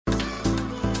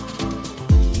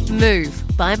Move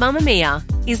by Mamamia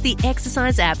is the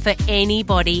exercise app for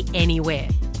anybody, anywhere.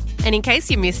 And in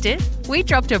case you missed it, we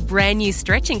dropped a brand new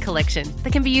stretching collection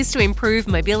that can be used to improve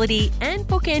mobility and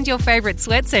bookend your favourite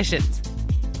sweat sessions.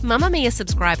 Mamamia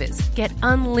subscribers get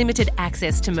unlimited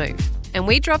access to Move, and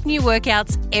we drop new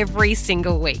workouts every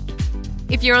single week.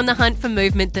 If you're on the hunt for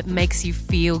movement that makes you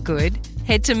feel good,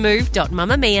 head to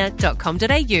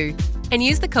move.mamamia.com.au and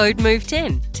use the code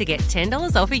MOVE10 to get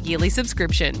 $10 off a yearly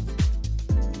subscription.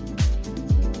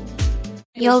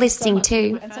 You're listening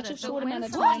to a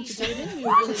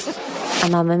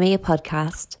Mamamia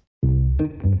podcast.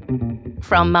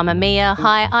 From Mamamia,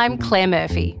 hi, I'm Claire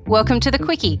Murphy. Welcome to The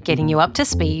Quickie, getting you up to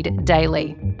speed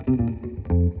daily.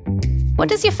 What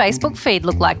does your Facebook feed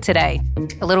look like today?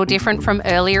 A little different from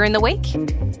earlier in the week?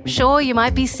 Sure, you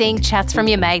might be seeing chats from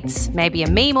your mates, maybe a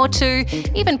meme or two,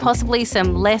 even possibly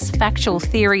some less factual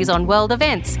theories on world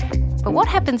events. But what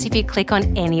happens if you click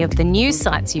on any of the news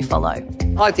sites you follow?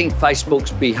 I think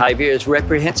Facebook's behaviour is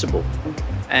reprehensible,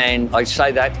 and I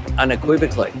say that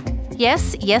unequivocally.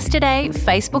 Yes, yesterday,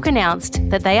 Facebook announced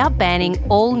that they are banning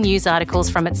all news articles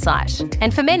from its site.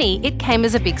 And for many, it came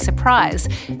as a big surprise.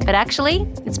 But actually,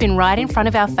 it's been right in front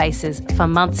of our faces for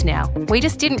months now. We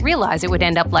just didn't realise it would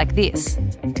end up like this.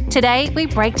 Today, we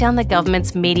break down the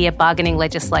government's media bargaining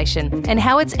legislation and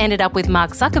how it's ended up with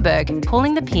Mark Zuckerberg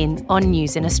pulling the pin on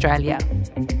news in Australia.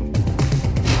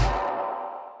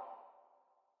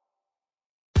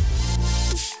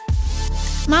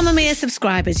 Mamamia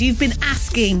subscribers, you've been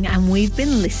asking and we've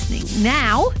been listening.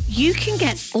 Now you can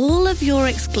get all of your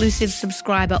exclusive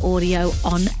subscriber audio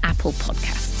on Apple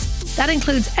Podcasts. That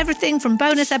includes everything from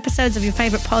bonus episodes of your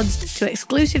favourite pods to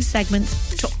exclusive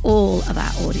segments to all of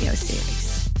our audio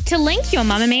series. To link your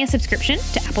Mamamia subscription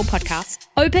to Apple Podcasts,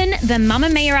 open the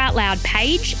Mamamia Out Loud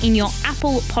page in your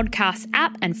Apple Podcasts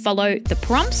app and follow the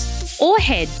prompts, or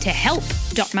head to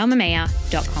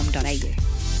help.mamamia.com.au.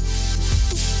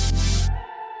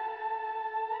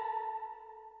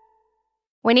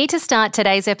 We need to start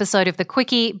today's episode of The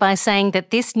Quickie by saying that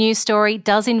this news story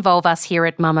does involve us here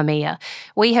at Mamamia.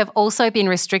 We have also been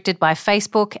restricted by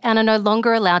Facebook and are no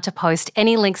longer allowed to post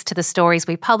any links to the stories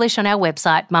we publish on our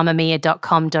website,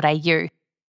 mamamia.com.au.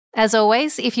 As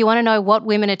always, if you want to know what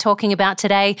women are talking about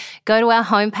today, go to our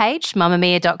homepage,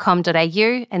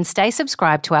 mamamia.com.au, and stay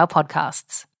subscribed to our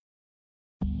podcasts.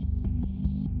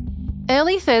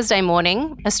 Early Thursday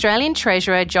morning, Australian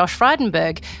Treasurer Josh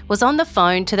Frydenberg was on the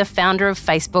phone to the founder of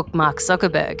Facebook, Mark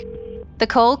Zuckerberg. The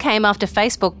call came after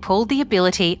Facebook pulled the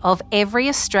ability of every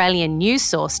Australian news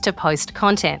source to post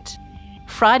content.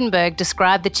 Frydenberg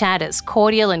described the chat as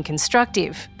cordial and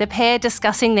constructive, the pair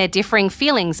discussing their differing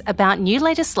feelings about new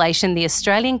legislation the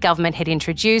Australian government had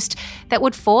introduced that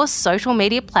would force social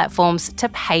media platforms to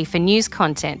pay for news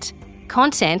content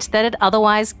that it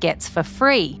otherwise gets for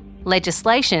free.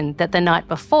 Legislation that the night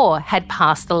before had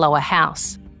passed the lower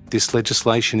house. This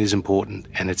legislation is important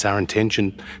and it's our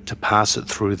intention to pass it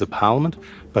through the Parliament.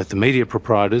 Both the media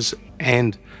proprietors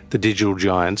and the digital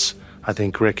giants, I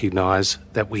think, recognise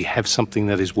that we have something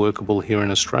that is workable here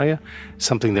in Australia,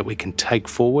 something that we can take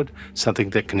forward, something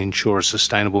that can ensure a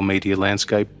sustainable media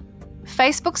landscape.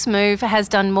 Facebook's move has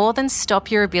done more than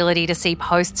stop your ability to see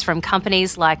posts from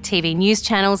companies like TV news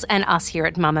channels and us here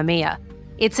at Mamamia.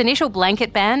 Its initial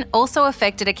blanket ban also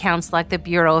affected accounts like the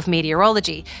Bureau of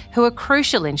Meteorology, who are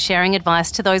crucial in sharing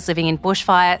advice to those living in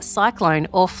bushfire, cyclone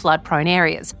or flood-prone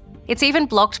areas. It's even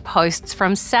blocked posts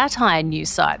from satire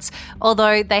news sites,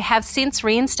 although they have since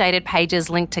reinstated pages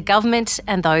linked to government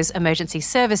and those emergency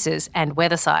services and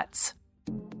weather sites.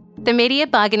 The media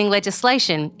bargaining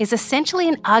legislation is essentially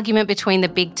an argument between the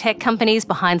big tech companies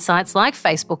behind sites like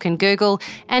Facebook and Google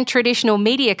and traditional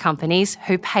media companies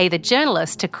who pay the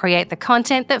journalists to create the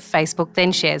content that Facebook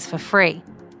then shares for free.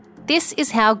 This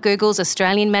is how Google's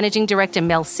Australian Managing Director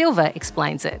Mel Silver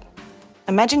explains it.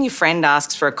 Imagine your friend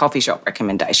asks for a coffee shop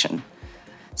recommendation.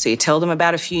 So you tell them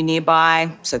about a few nearby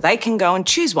so they can go and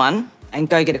choose one and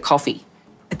go get a coffee.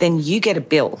 But then you get a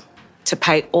bill to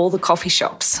pay all the coffee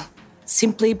shops,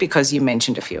 simply because you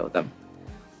mentioned a few of them.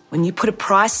 When you put a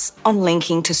price on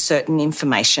linking to certain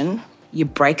information, you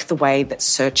break the way that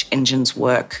search engines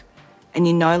work, and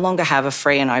you no longer have a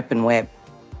free and open web.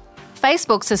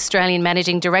 Facebook's Australian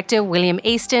Managing Director, William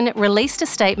Easton, released a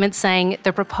statement saying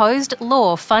the proposed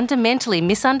law fundamentally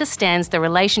misunderstands the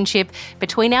relationship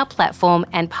between our platform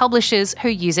and publishers who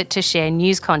use it to share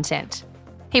news content.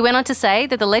 He went on to say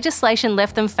that the legislation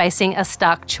left them facing a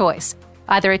stark choice: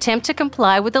 either attempt to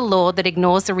comply with a law that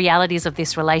ignores the realities of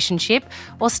this relationship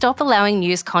or stop allowing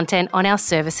news content on our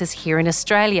services here in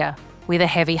Australia. With a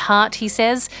heavy heart, he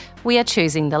says, we are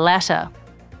choosing the latter.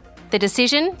 The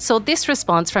decision saw this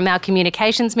response from our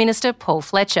Communications Minister, Paul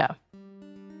Fletcher.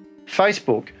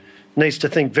 Facebook needs to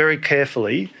think very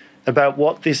carefully about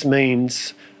what this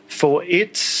means for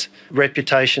its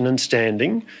reputation and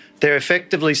standing. They're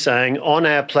effectively saying on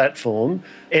our platform,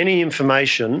 any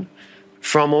information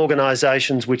from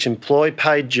organisations which employ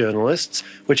paid journalists,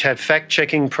 which have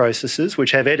fact-checking processes,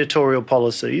 which have editorial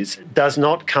policies, does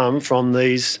not come from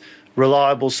these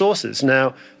reliable sources.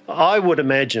 Now, I would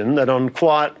imagine that on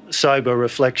quite sober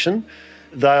reflection,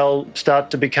 they'll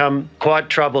start to become quite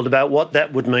troubled about what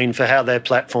that would mean for how their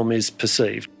platform is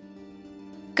perceived.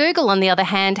 Google, on the other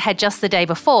hand, had just the day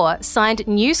before signed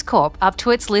News Corp up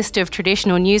to its list of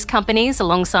traditional news companies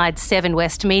alongside Seven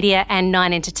West Media and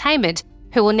Nine Entertainment,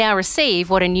 who will now receive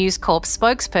what a News Corp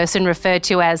spokesperson referred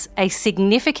to as a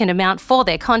significant amount for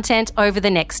their content over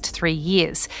the next 3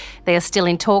 years. They are still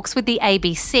in talks with the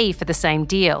ABC for the same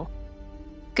deal.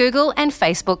 Google and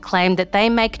Facebook claim that they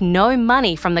make no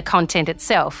money from the content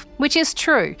itself, which is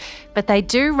true, but they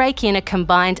do rake in a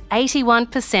combined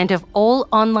 81% of all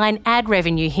online ad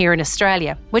revenue here in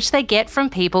Australia, which they get from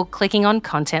people clicking on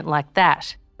content like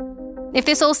that. If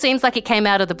this all seems like it came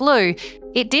out of the blue,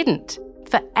 it didn't.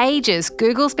 For ages,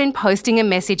 Google's been posting a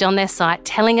message on their site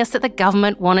telling us that the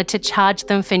government wanted to charge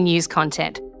them for news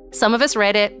content. Some of us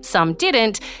read it, some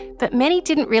didn't, but many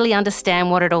didn't really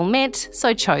understand what it all meant,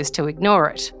 so chose to ignore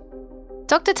it.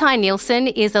 Dr. Ty Nielsen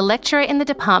is a lecturer in the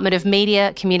Department of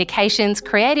Media, Communications,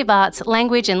 Creative Arts,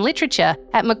 Language and Literature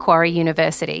at Macquarie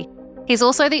University. He's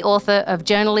also the author of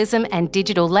Journalism and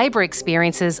Digital Labour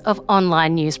Experiences of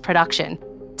Online News Production.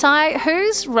 Ty,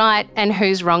 who's right and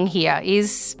who's wrong here?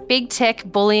 Is big tech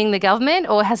bullying the government,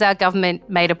 or has our government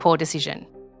made a poor decision?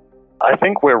 I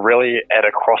think we're really at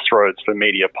a crossroads for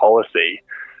media policy.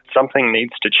 Something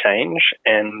needs to change,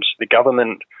 and the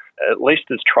government at least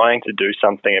is trying to do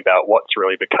something about what's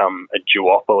really become a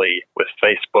duopoly with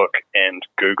Facebook and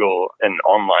Google in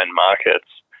online markets.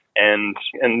 And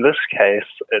in this case,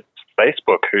 it's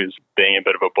Facebook who's being a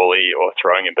bit of a bully or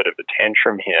throwing a bit of a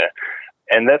tantrum here.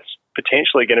 And that's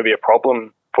potentially going to be a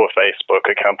problem for Facebook,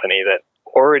 a company that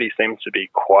already seems to be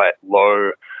quite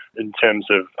low in terms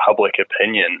of public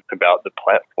opinion about the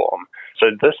platform. So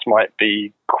this might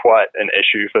be quite an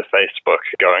issue for Facebook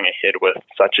going ahead with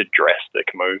such a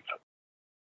drastic move.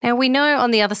 Now, we know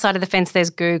on the other side of the fence there's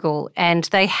Google, and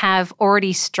they have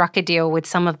already struck a deal with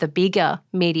some of the bigger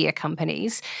media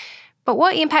companies. But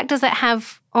what impact does that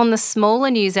have on the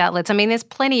smaller news outlets? I mean, there's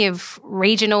plenty of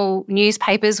regional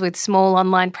newspapers with small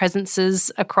online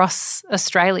presences across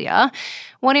Australia.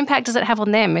 What impact does it have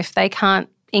on them if they can't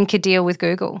ink a deal with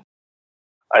Google?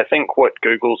 I think what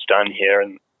Google's done here,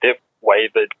 and they've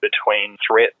wavered between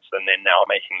threats and then now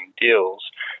making deals,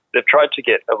 they've tried to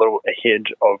get a little ahead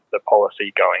of the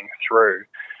policy going through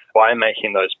by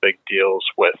making those big deals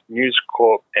with News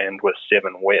Corp and with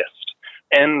Seven West.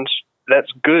 And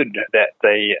that's good that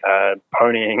they are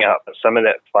ponying up some of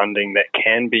that funding that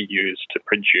can be used to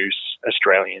produce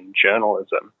Australian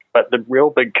journalism. But the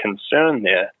real big concern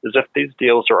there is if these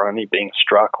deals are only being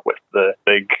struck with the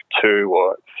big 2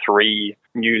 or 3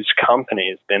 news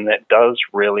companies, then that does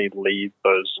really leave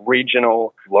those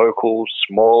regional, local,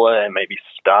 smaller, and maybe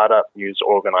startup news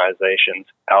organizations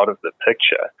out of the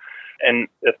picture. And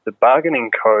if the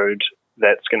bargaining code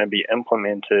that's going to be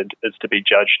implemented is to be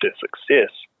judged a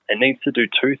success, it needs to do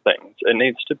 2 things. It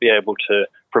needs to be able to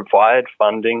provide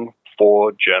funding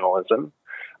for journalism,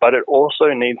 but it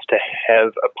also needs to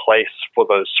have a place for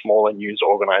those smaller news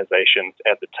organizations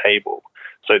at the table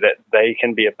so that they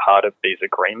can be a part of these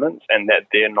agreements and that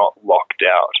they're not locked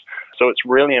out. So it's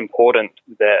really important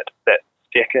that that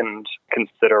second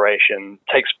consideration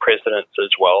takes precedence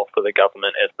as well for the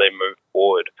government as they move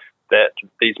forward, that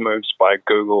these moves by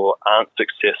Google aren't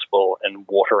successful in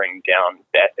watering down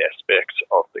that aspect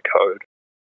of the code.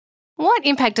 What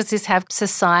impact does this have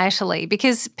societally?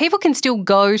 Because people can still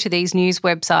go to these news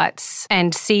websites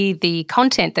and see the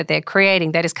content that they're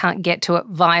creating. They just can't get to it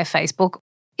via Facebook.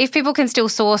 If people can still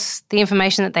source the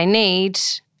information that they need,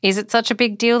 is it such a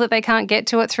big deal that they can't get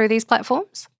to it through these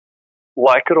platforms?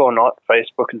 Like it or not,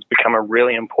 Facebook has become a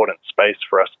really important space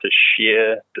for us to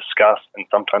share, discuss, and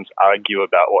sometimes argue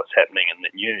about what's happening in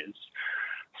the news.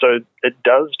 So it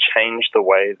does change the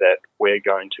way that we're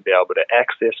going to be able to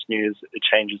access news. It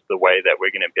changes the way that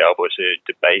we're going to be able to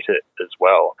debate it as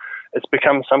well. It's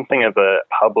become something of a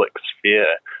public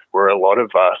sphere where a lot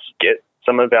of us get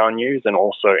some of our news and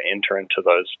also enter into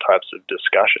those types of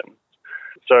discussions.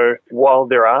 So while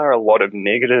there are a lot of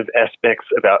negative aspects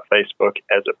about Facebook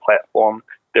as a platform,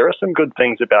 there are some good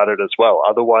things about it as well.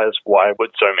 Otherwise, why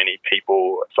would so many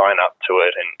people sign up to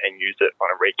it and use it on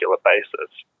a regular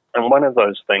basis? And one of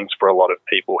those things for a lot of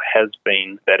people has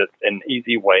been that it's an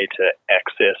easy way to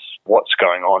access what's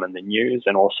going on in the news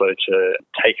and also to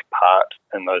take part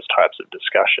in those types of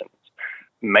discussions.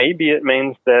 Maybe it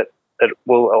means that it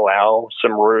will allow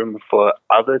some room for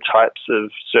other types of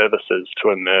services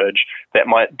to emerge that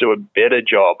might do a better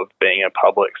job of being a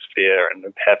public sphere and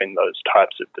of having those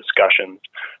types of discussions.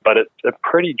 But it's a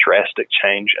pretty drastic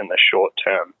change in the short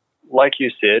term. Like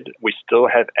you said, we still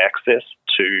have access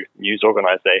to news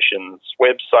organizations'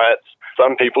 websites.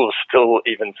 Some people still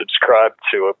even subscribe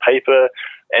to a paper,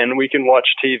 and we can watch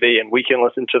TV and we can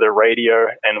listen to the radio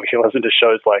and we can listen to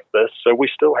shows like this. So we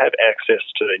still have access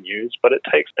to the news, but it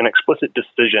takes an explicit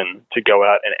decision to go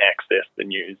out and access the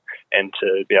news and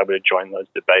to be able to join those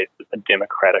debates as a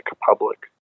democratic public.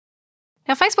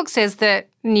 Now, Facebook says that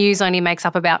news only makes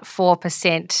up about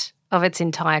 4% of its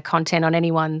entire content on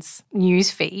anyone's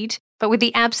news feed. But with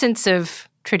the absence of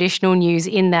traditional news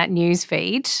in that news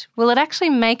feed, will it actually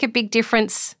make a big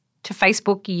difference to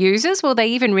Facebook users? Will they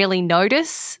even really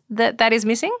notice that that is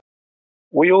missing?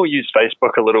 We all use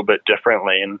Facebook a little bit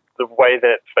differently, and the way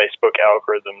that Facebook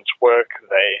algorithms work,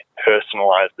 they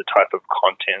personalize the type of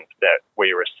content that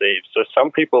we receive. So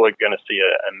some people are going to see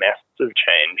a massive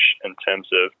change in terms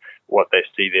of what they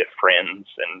see their friends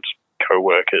and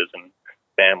co-workers and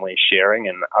family sharing,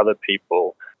 and other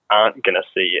people aren't going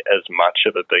to see as much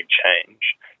of a big change.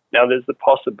 Now, there's the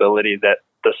possibility that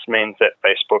this means that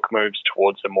Facebook moves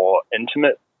towards a more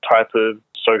intimate type of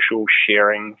social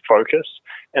sharing focus,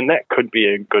 and that could be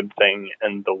a good thing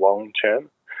in the long term.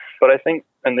 But I think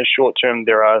in the short term,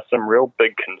 there are some real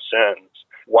big concerns.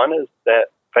 One is that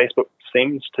Facebook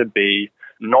seems to be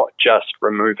not just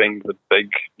removing the big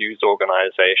news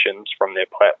organizations from their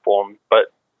platform,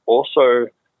 but also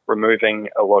removing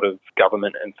a lot of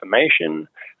government information,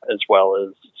 as well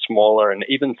as smaller and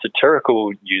even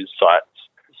satirical news sites.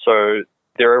 So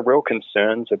there are real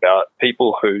concerns about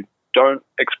people who don't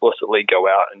explicitly go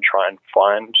out and try and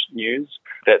find news,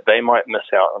 that they might miss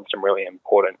out on some really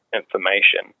important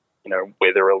information,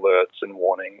 weather alerts and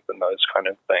warnings and those kind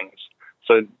of things.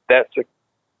 So that's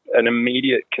an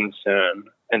immediate concern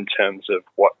in terms of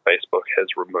what Facebook has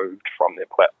removed from their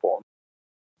platform.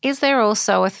 Is there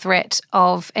also a threat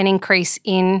of an increase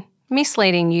in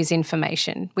misleading news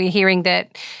information? We're hearing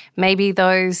that maybe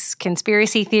those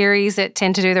conspiracy theories that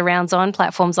tend to do the rounds on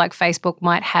platforms like Facebook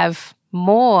might have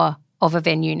more of a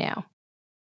venue now.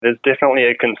 There's definitely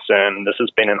a concern. This has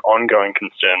been an ongoing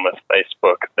concern with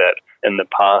Facebook that in the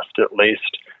past, at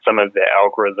least, some of their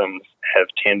algorithms have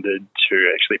tended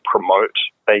to actually promote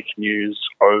fake news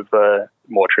over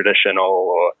more traditional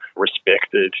or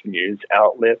respected news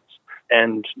outlets.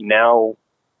 And now,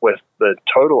 with the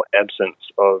total absence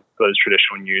of those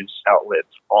traditional news outlets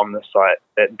on the site,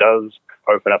 that does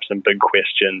open up some big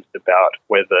questions about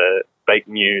whether fake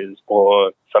news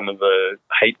or some of the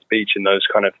hate speech and those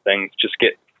kind of things just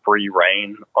get free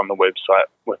reign on the website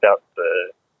without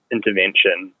the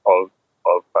intervention of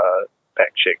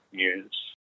fact-check news.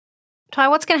 Ty,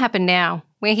 what's going to happen now?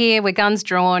 We're here, we're guns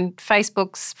drawn,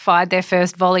 Facebook's fired their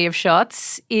first volley of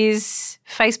shots. Is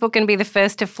Facebook going to be the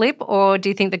first to flip, or do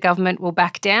you think the government will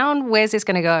back down? Where's this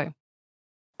going to go?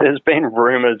 There's been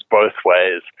rumours both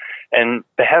ways, and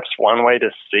perhaps one way to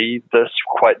see this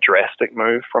quite drastic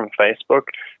move from Facebook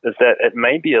is that it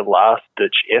may be a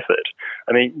last-ditch effort.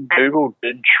 I mean, Google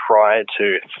did try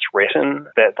to threaten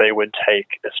that they would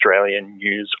take Australian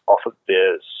news off of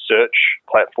their search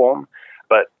platform,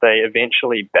 but they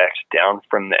eventually backed down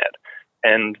from that.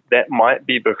 And that might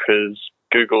be because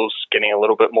Google's getting a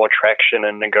little bit more traction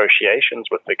in negotiations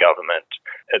with the government.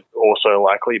 It's also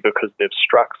likely because they've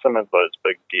struck some of those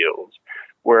big deals.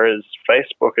 Whereas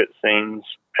Facebook, it seems,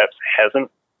 perhaps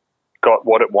hasn't got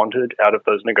what it wanted out of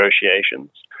those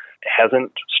negotiations. It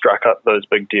hasn't struck up those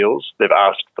big deals. They've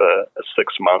asked for a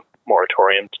 6-month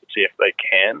moratorium to see if they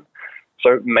can.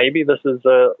 So maybe this is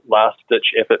a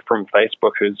last-ditch effort from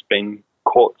Facebook, who's been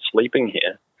caught sleeping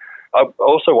here. I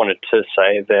also wanted to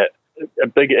say that a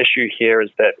big issue here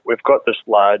is that we've got this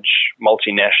large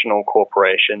multinational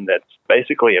corporation that's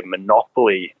basically a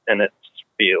monopoly in its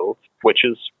field, which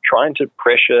is trying to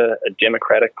pressure a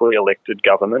democratically elected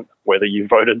government, whether you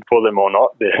voted for them or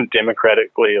not, they're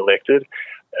democratically elected,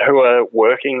 who are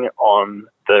working on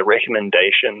the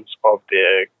recommendations of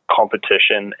their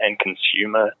competition and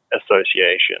consumer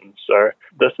associations. So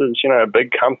this is, a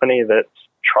big company that's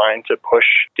trying to push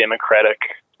democratic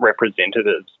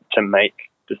representatives to make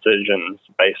decisions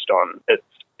based on its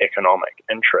economic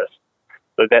interests.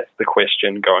 So that's the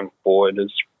question going forward,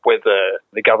 is whether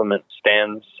the government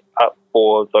stands up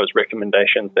for those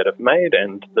recommendations that have made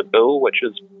and the bill which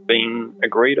has been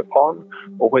agreed upon,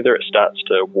 or whether it starts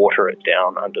to water it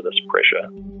down under this pressure.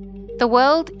 The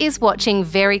world is watching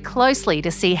very closely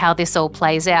to see how this all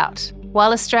plays out.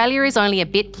 While Australia is only a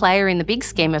bit player in the big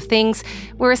scheme of things,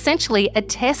 we're essentially a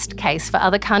test case for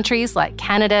other countries like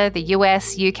Canada, the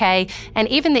US, UK, and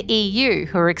even the EU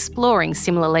who are exploring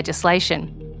similar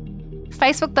legislation.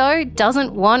 Facebook, though,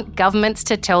 doesn't want governments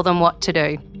to tell them what to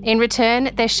do. In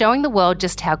return, they're showing the world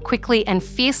just how quickly and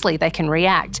fiercely they can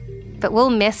react. But will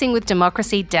messing with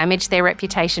democracy damage their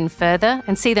reputation further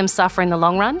and see them suffer in the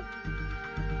long run?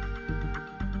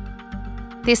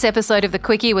 This episode of The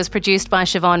Quicky was produced by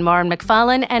Siobhan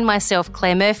Moran-McFarlane and myself,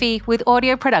 Claire Murphy, with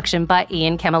audio production by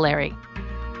Ian Camilleri.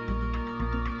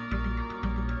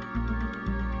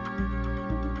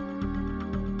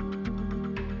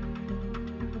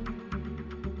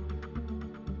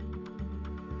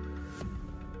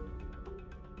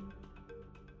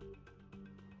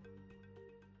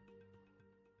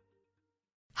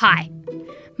 Hi,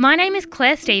 my name is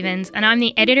Claire Stevens and I'm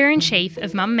the Editor-in-Chief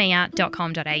of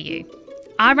mamamia.com.au.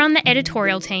 I run the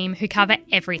editorial team who cover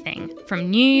everything,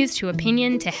 from news to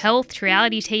opinion to health to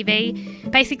reality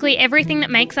TV, basically everything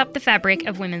that makes up the fabric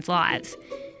of women's lives.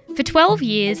 For 12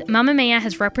 years, Mamamia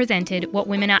has represented what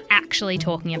women are actually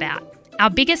talking about. Our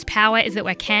biggest power is that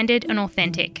we're candid and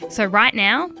authentic, so right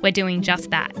now we're doing just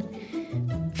that.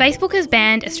 Facebook has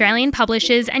banned Australian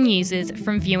publishers and users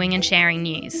from viewing and sharing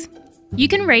news. You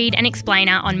can read an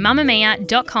explainer on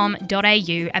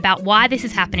mamamia.com.au about why this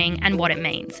is happening and what it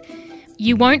means.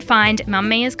 You won't find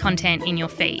Mamamia's content in your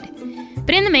feed.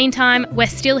 But in the meantime, we're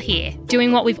still here,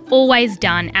 doing what we've always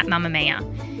done at Mamamia.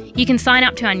 You can sign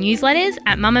up to our newsletters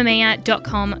at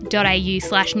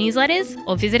mamamia.com.au/newsletters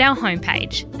or visit our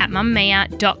homepage at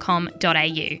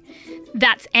mamamia.com.au.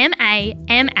 That's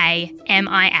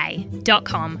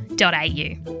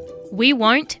mamamia.com.au. We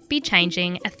won't be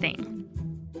changing a thing.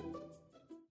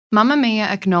 Mamamia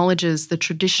acknowledges the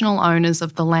traditional owners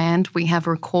of the land we have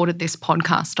recorded this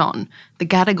podcast on, the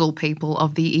Gadigal people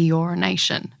of the Eora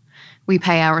Nation. We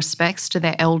pay our respects to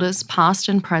their elders, past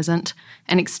and present,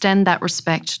 and extend that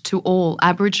respect to all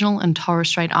Aboriginal and Torres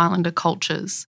Strait Islander cultures.